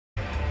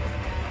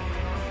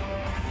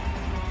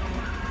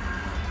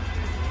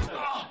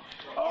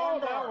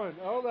one.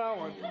 Oh, that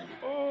one.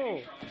 Oh.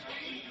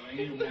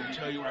 He won't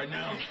tell you right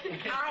now.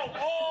 Ow!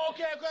 Oh,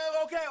 okay.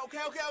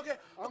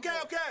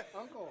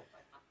 Uncle.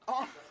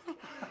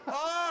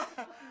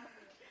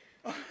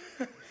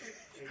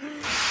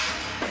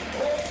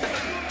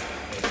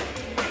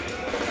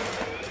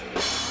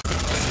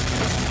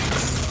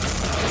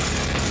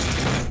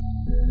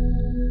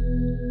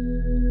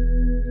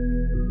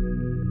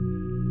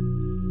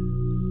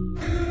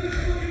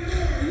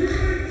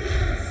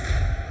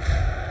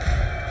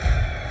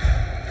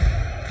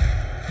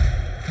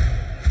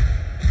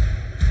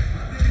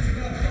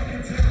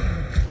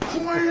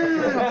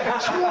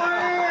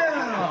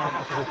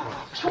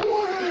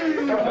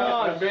 Come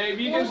on, babe,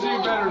 you can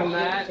do better than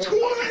that.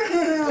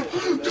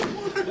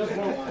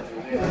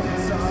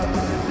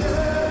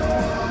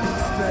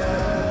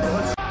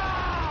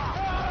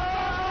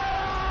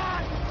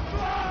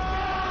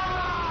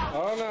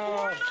 Oh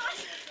no.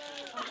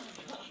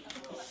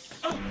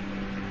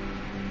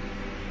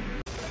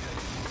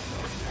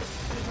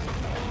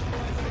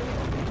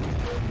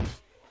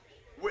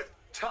 With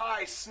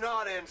Thai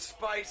snot and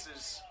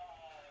spices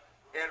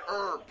and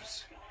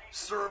herbs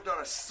served on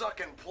a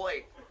sucking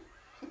plate.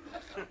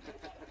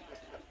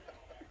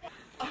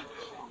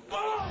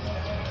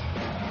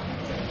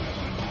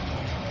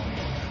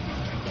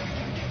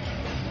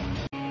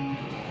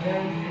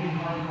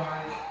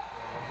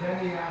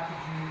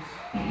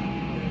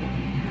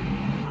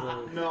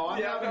 No,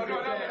 I'm having a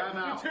good day. I'm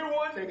out. Do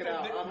 2-1. Take it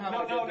out. I'm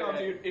having a good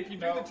day. Dude. If you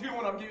do the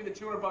 2-1, I'll give you the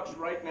 $200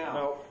 right now.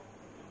 Nope.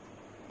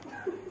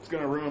 It's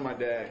gonna ruin my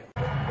day.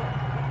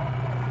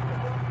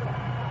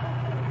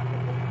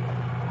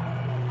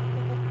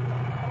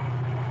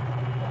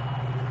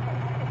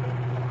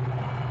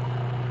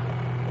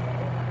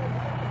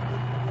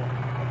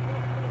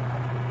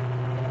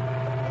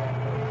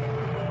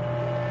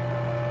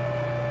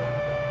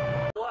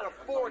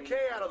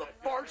 Out of the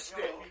fart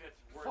stick.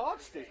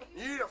 Fart stick?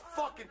 You need to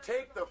fucking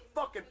take the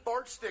fucking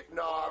fart stick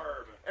knob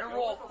and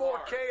roll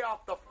 4K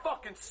off the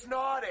fucking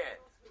snot end.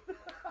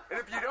 And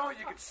if you don't,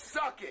 you can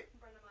suck it.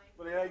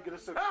 But yeah, you're gonna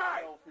suck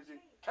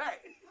Hey!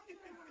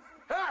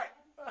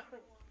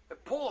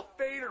 And pull a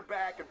fader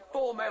back and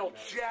full metal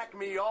jack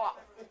me off.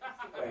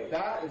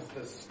 That is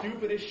the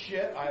stupidest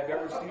shit I've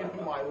ever seen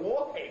in my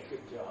life.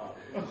 Good job.